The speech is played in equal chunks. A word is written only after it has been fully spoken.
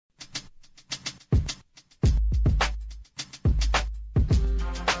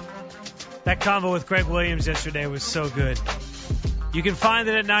That convo with Greg Williams yesterday was so good. You can find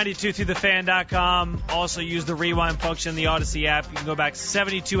it at 922thefan.com. Also use the rewind function in the Odyssey app. You can go back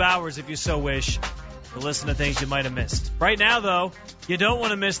 72 hours if you so wish to listen to things you might have missed. Right now, though, you don't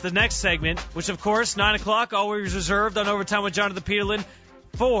want to miss the next segment, which, of course, 9 o'clock, always reserved on Overtime with Jonathan Peterlin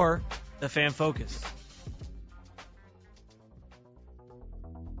for the Fan Focus.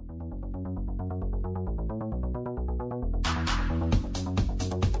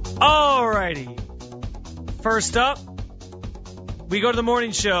 Alrighty. First up, we go to the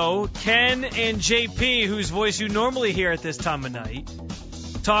morning show. Ken and JP, whose voice you normally hear at this time of night,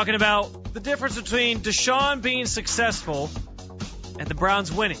 talking about the difference between Deshaun being successful and the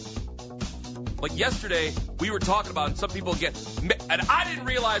Browns winning. Like yesterday, we were talking about, and some people and I didn't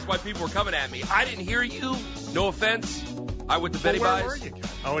realize why people were coming at me. I didn't hear you. No offense. I went to Betty Buys. Where were you, Ken?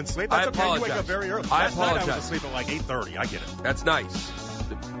 Oh, in sleep? That's okay. You wake up very early. I Last apologize. night I was asleep at like 8:30. I get it. That's nice.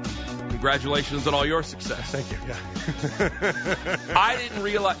 Congratulations on all your success. Thank you. Yeah. I didn't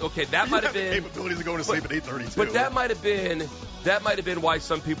realize. Okay, that might have been capabilities of going to sleep at 8:30 too. But that might have been why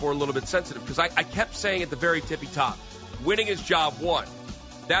some people were a little bit sensitive, because I kept saying at the very tippy top, winning is job one.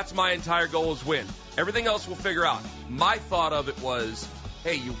 That's my entire goal, is win. Everything else we'll figure out. My thought of it was,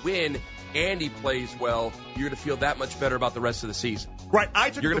 hey, you win and he plays well, you're going to feel that much better about the rest of the season. Right.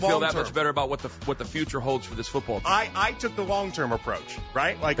 You're going to feel that much better about what the future holds for this football team. I took the long-term approach,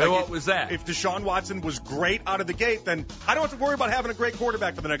 right? What was that? If Deshaun Watson was great out of the gate, then I don't have to worry about having a great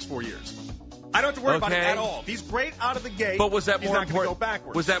quarterback for the next 4 years. I don't have to worry about it at all. If he's great out of the gate, but was that he's more not going to important? go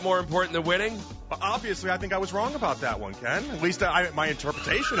backwards. Was that more important than winning? Obviously, I think I was wrong about that one, Ken. At least my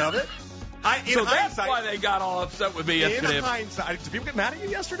interpretation of it. That's why they got all upset with me yesterday. In hindsight, did people get mad at you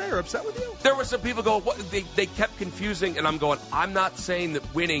yesterday or upset with you? There were some people going, what? They kept confusing, and I'm going, I'm not saying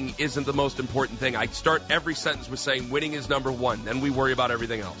that winning isn't the most important thing. I start every sentence with saying winning is number one, then we worry about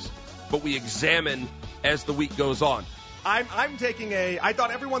everything else. But we examine as the week goes on. I'm taking I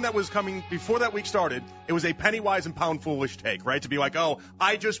thought everyone that was coming before that week started, it was a penny wise and pound foolish take, right? To be like, oh,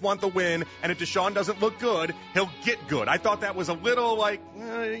 I just want the win, and if Deshaun doesn't look good, he'll get good. I thought that was a little like,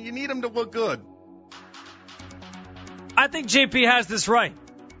 you need him to look good. I think JP has this right.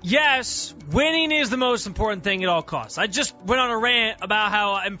 Yes, winning is the most important thing at all costs. I just went on a rant about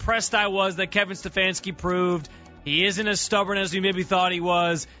how impressed I was that Kevin Stefanski proved he isn't as stubborn as we maybe thought he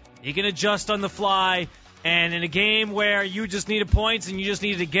was. He can adjust on the fly. And in a game where you just needed points and you just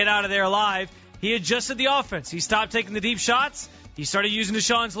needed to get out of there alive, he adjusted the offense. He stopped taking the deep shots. He started using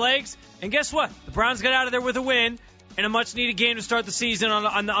Deshaun's legs. And guess what? The Browns got out of there with a win and a much-needed game to start the season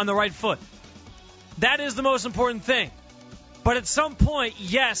on the right foot. That is the most important thing. But at some point,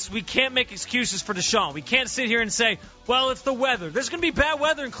 yes, we can't make excuses for Deshaun. We can't sit here and say, well, it's the weather. There's going to be bad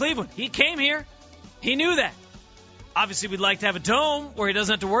weather in Cleveland. He came here. He knew that. Obviously, we'd like to have a dome where he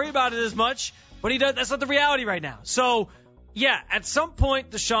doesn't have to worry about it as much. But that's not the reality right now. So, yeah, at some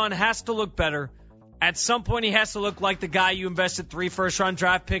point, Deshaun has to look better. At some point, he has to look like the guy you invested 3 first-round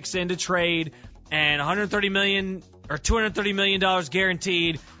draft picks in to trade and $130 million or $230 million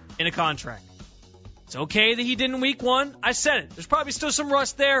guaranteed in a contract. It's okay that he didn't week one. I said it. There's probably still some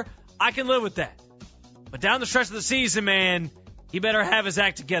rust there. I can live with that. But down the stretch of the season, man, he better have his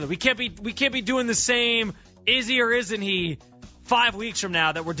act together. We can't be doing the same is he or isn't he 5 weeks from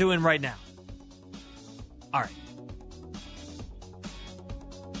now that we're doing right now. All right.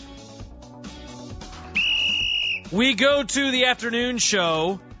 We go to the afternoon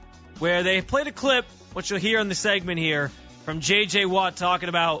show where they played a clip, which you'll hear in the segment here, from J.J. Watt talking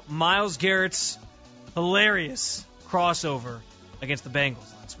about Myles Garrett's hilarious crossover against the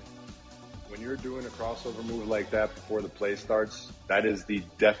Bengals last week. When you're doing a crossover move like that before the play starts, that is the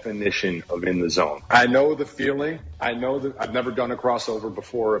definition of in the zone. I know the feeling. I know that I've never done a crossover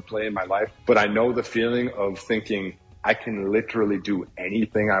before a play in my life, but I know the feeling of thinking I can literally do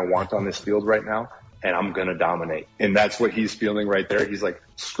anything I want on this field right now, and I'm going to dominate. And that's what he's feeling right there. He's like,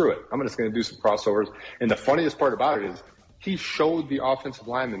 screw it. I'm just going to do some crossovers. And the funniest part about it is he showed the offensive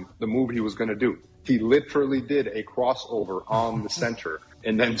lineman the move he was going to do. He literally did a crossover on the center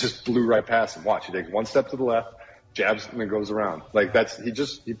and then just blew right past him. Watch, he takes one step to the left, jabs, and then goes around. Like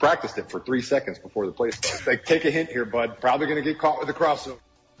he practiced it for 3 seconds before the play started. Like, take a hint here, bud. Probably going to get caught with a crossover.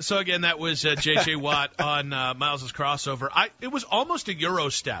 So again, that was J.J. Watt on Myles' crossover. It was almost a Euro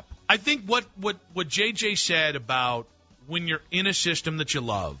step. I think what J.J. said about when you're in a system that you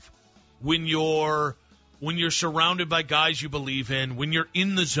love, when you're surrounded by guys you believe in, when you're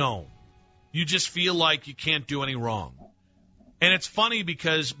in the zone, you just feel like you can't do any wrong. And it's funny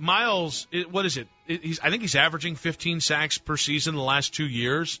because Myles, what is it? I think he's averaging 15 sacks per season the last 2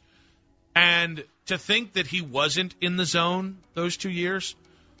 years. And to think that he wasn't in the zone those 2 years,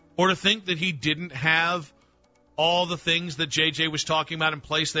 or to think that he didn't have all the things that J.J. was talking about in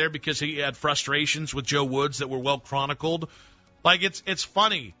place there because he had frustrations with Joe Woods that were well chronicled. Like, it's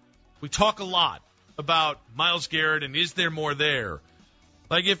funny. We talk a lot about Myles Garrett and is there more there.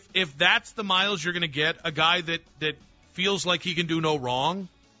 Like, if that's the Myles you're going to get, a guy that feels like he can do no wrong,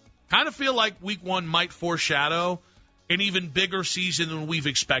 kind of feel like week one might foreshadow an even bigger season than we've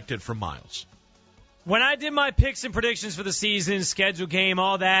expected from Myles. When I did my picks and predictions for the season, schedule game,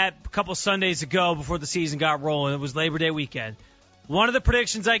 all that, a couple Sundays ago before the season got rolling, it was Labor Day weekend. One of the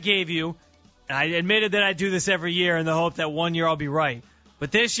predictions I gave you, and I admitted that I do this every year in the hope that one year I'll be right.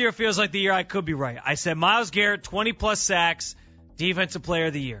 But this year feels like the year I could be right. I said Myles Garrett, 20-plus sacks, Defensive Player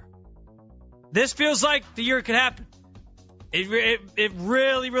of the Year. This feels like the year it could happen. It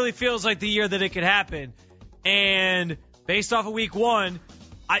really, really feels like the year that it could happen. And based off of week one,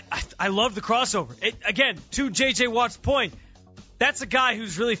 I love the crossover. Again, to J.J. Watt's point, that's a guy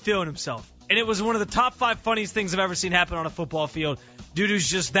who's really feeling himself. And it was one of the top 5 funniest things I've ever seen happen on a football field. Dude who's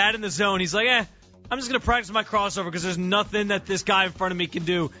just that in the zone. He's like, I'm just going to practice my crossover because there's nothing that this guy in front of me can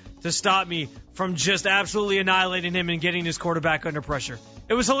do to stop me from just absolutely annihilating him and getting his quarterback under pressure.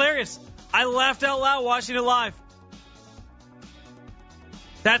 It was hilarious. I laughed out loud watching it live.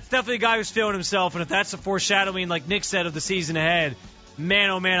 That's definitely a guy who's feeling himself, and if that's a foreshadowing, like Nick said, of the season ahead, man,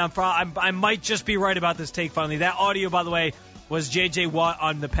 oh man, I might just be right about this take finally. That audio, by the way, was J.J. Watt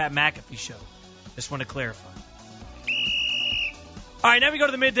on the Pat McAfee show. Just want to clarify. All right, now we go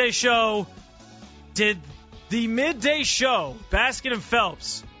to the midday show. Did the midday show, Baskin and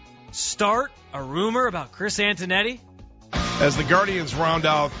Phelps, start a rumor about Chris Antonetti? As the Guardians round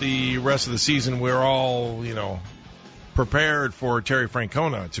out the rest of the season, we're all, prepared for Terry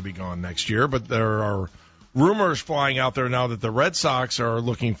Francona to be gone next year, but there are rumors flying out there now that the Red Sox are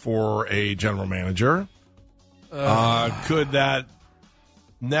looking for a general manager. Could that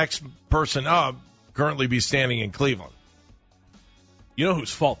next person up currently be standing in Cleveland? You know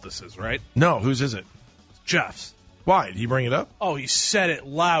whose fault this is, right? No, whose is it? Jeff's. Why? Did he bring it up? Oh, he said it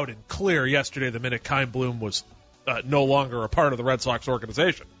loud and clear yesterday the minute Kyle Bloom was no longer a part of the Red Sox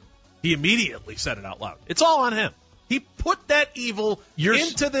organization. He immediately said it out loud. It's all on him. He put that evil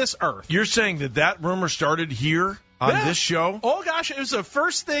into this earth. You're saying that rumor started here on this show? Oh, gosh, it was the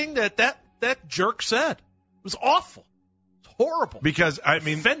first thing that jerk said. It was awful. It's horrible. Because, it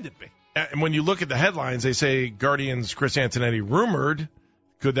offended me. And when you look at the headlines, they say Guardians Chris Antonetti rumored.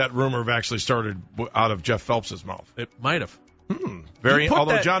 Could that rumor have actually started out of Jeff Phelps' mouth? It might have.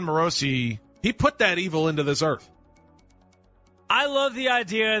 Although John Morosi... He put that evil into this earth. I love the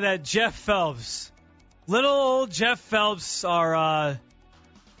idea that Jeff Phelps, little old Jeff Phelps, our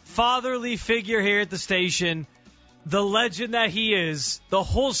fatherly figure here at the station, the legend that he is, the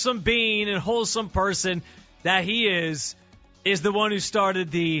wholesome being and wholesome person that he is the one who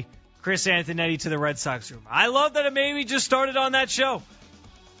started the Chris Antonetti to the Red Sox rumor. I love that it maybe just started on that show.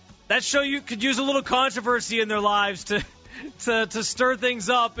 That show you could use a little controversy in their lives to stir things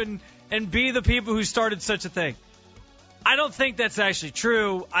up and be the people who started such a thing. I don't think that's actually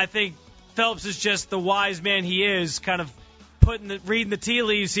true. I think Phelps is just the wise man he is, kind of reading the tea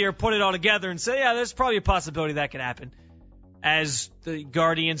leaves here, put it all together and say, yeah, there's probably a possibility that could happen. As the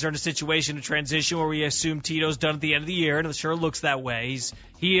Guardians are in a situation of transition where we assume Tito's done at the end of the year, and it sure looks that way.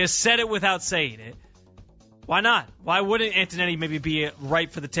 He has said it without saying it. Why not? Why wouldn't Antonetti maybe be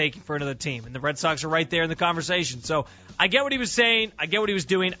right for the taking for another team? And the Red Sox are right there in the conversation. So I get what he was saying. I get what he was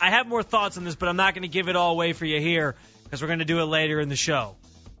doing. I have more thoughts on this, but I'm not going to give it all away for you here because we're going to do it later in the show.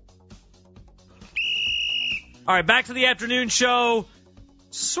 All right, back to the afternoon show.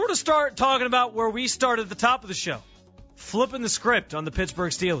 Sort of start talking about where we started at the top of the show. Flipping the script on the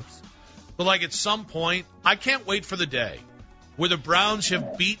Pittsburgh Steelers. But, at some point, I can't wait for the day where the Browns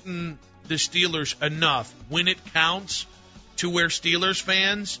have beaten the Steelers enough when it counts to where Steelers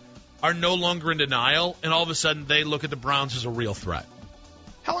fans are no longer in denial, and all of a sudden they look at the Browns as a real threat.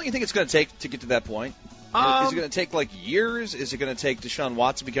 How long do you think it's going to take to get to that point? Is it going to take years? Is it going to take Deshaun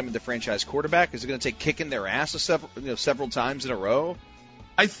Watson becoming the franchise quarterback? Is it going to take kicking their ass several times in a row?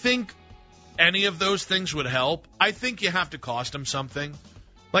 I think any of those things would help. I think you have to cost them something.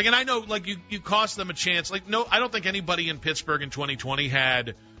 And I know, you cost them a chance. No, I don't think anybody in Pittsburgh in 2020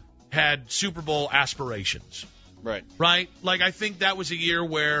 had Super Bowl aspirations. Right. Right? I think that was a year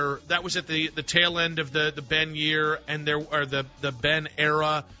where that was at the tail end of the Ben year and the Ben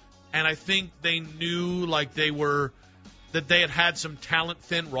era. And I think they knew that they had some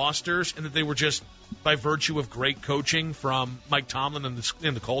talent-thin rosters and that they were just by virtue of great coaching from Mike Tomlin and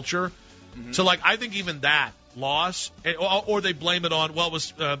the culture. Mm-hmm. So, I think even that loss, or they blame it on, it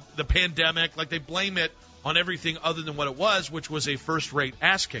was the pandemic. They blame it on everything other than what it was, which was a first-rate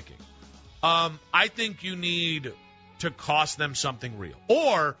ass-kicking. I think you need to cost them something real.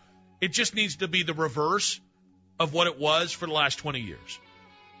 Or it just needs to be the reverse of what it was for the last 20 years,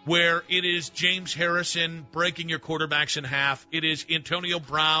 where it is James Harrison breaking your quarterbacks in half. It is Antonio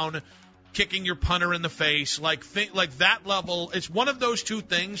Brown kicking your punter in the face. Like that level, it's one of those two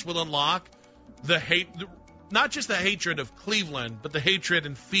things will unlock the hate, not just the hatred of Cleveland, but the hatred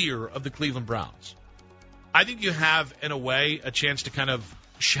and fear of the Cleveland Browns. I think you have, in a way, a chance to kind of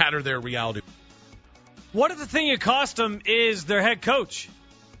shatter their reality. What if the thing it cost them is their head coach?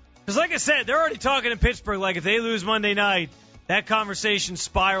 Because like I said, they're already talking in Pittsburgh, like if they lose Monday night, that conversation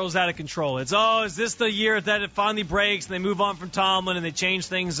spirals out of control. It's, is this the year that it finally breaks and they move on from Tomlin and they change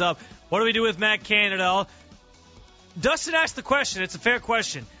things up? What do we do with Matt Canada? Dustin asked the question. It's a fair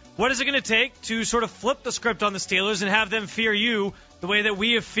question. What is it going to take to sort of flip the script on the Steelers and have them fear you the way that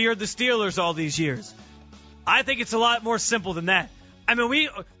we have feared the Steelers all these years? I think it's a lot more simple than that. I mean,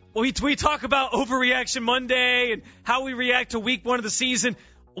 we talk about overreaction Monday and how we react to week one of the season.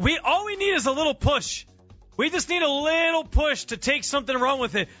 All we need is a little push. We just need a little push to take something and run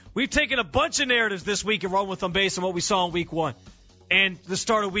with it. We've taken a bunch of narratives this week and run with them based on what we saw in week one and the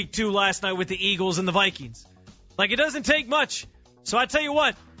start of week two last night with the Eagles and the Vikings. Like, it doesn't take much. So I tell you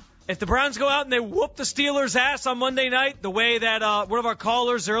what, if the Browns go out and they whoop the Steelers' ass on Monday night, the way that one of our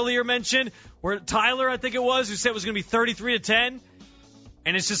callers earlier mentioned, where Tyler, I think it was, who said it was going to be 33-10,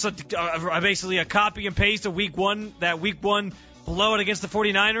 and it's just basically a copy and paste of week one, that week one blowout against the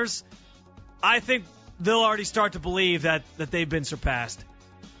 49ers, I think they'll already start to believe that they've been surpassed.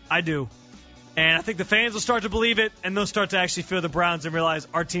 I do. And I think the fans will start to believe it, and they'll start to actually fear the Browns and realize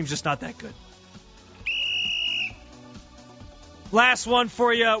our team's just not that good. Last one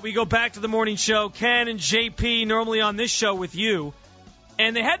for you. We go back to the morning show. Ken and JP normally on this show with you.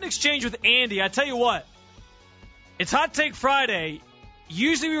 And they had an exchange with Andy. I tell you what, it's Hot Take Friday.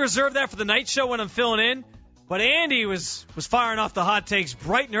 Usually we reserve that for the night show when I'm filling in. But Andy was firing off the hot takes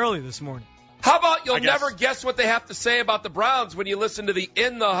bright and early this morning. How about you'll never guess what they have to say about the Browns when you listen to the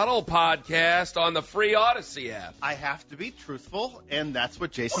In the Huddle podcast on the free Odyssey app? I have to be truthful, and that's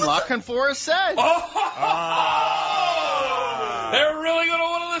what Jason Lockconfor said. They're really going to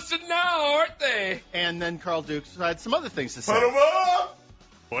want to listen now, aren't they? And then Carl Dukes had some other things to say. Put 'em up!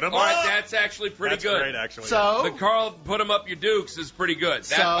 Put 'em All right, up! that's actually pretty That's good. Great, actually. So, The Carl put 'em up your Dukes is pretty good.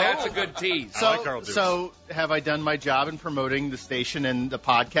 That's a good tease. I like Carl Dukes. So, have I done my job in promoting the station and the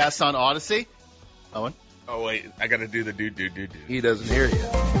podcast on Odyssey? Owen? Oh, wait. I got to do the do. He doesn't hear you.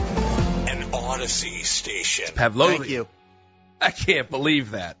 An Odyssey station. Pavlovian. Thank you. I can't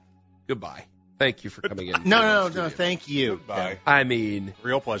believe that. Goodbye. Thank you for coming in. No, thank you. Goodbye. I mean,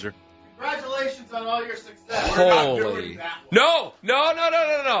 Real pleasure. Congratulations on all your success. holy. No.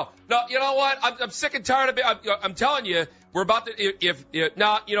 You know what? I'm sick and tired of it. I'm telling you, we're about to.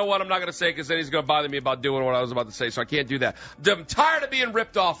 You know what? I'm not going to say because then he's going to bother me about doing what I was about to say, so I can't do that. I'm tired of being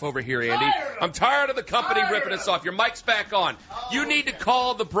ripped off over here, Andy. I'm tired of the company ripping us off. Your mic's back on. You need to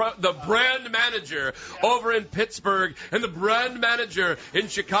call the brand manager over in Pittsburgh and the brand manager in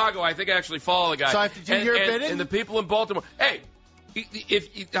Chicago. I think I actually follow the guy. So did you hear bidding? And the people in Baltimore. Hey.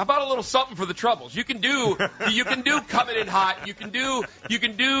 How about a little something for the troubles? You can do coming in hot. You can do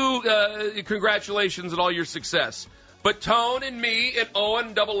congratulations on all your success. But Tone and me and Owen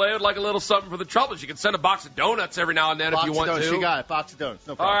and Double A would like a little something for the troubles. You can send a box of donuts every now and then if you want to. You got it. Box of donuts.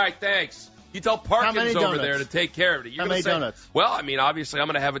 No problem. All right, thanks. You tell Parkins over there to take care of it. How many donuts? Well, I mean, obviously I'm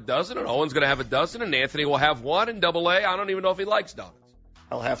going to have a dozen, and Owen's going to have a dozen, and Anthony will have one, and Double A, I don't even know if he likes donuts.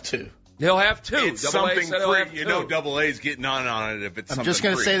 I'll have two. He'll have two. It's Double A something said he'll have free. You two. know, Double A's getting on it if it's something I'm just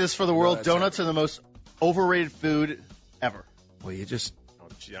going to say this for the world. Donuts are the most overrated food ever. Well, you just...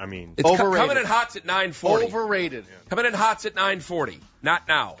 I mean, It's overrated. coming in hots at 9:40. Overrated. Coming in hots at 9:40. Not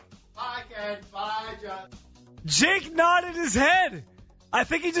now. Bye, Ken. Bye, John. Jake nodded his head. I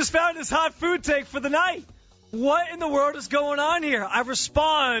think he just found his hot food take for the night. What in the world is going on here? I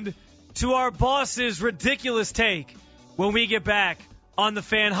respond to our boss's ridiculous take when we get back on the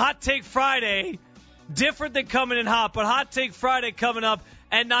Fan. Hot Take Friday, different than coming in hot, but Hot Take Friday coming up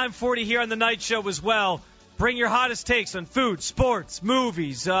at 9:40 here on the night show as well. Bring your hottest takes on food, sports,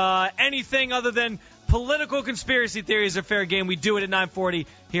 movies, anything other than political conspiracy theories are fair game. We do it at 9:40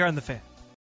 here on the Fan.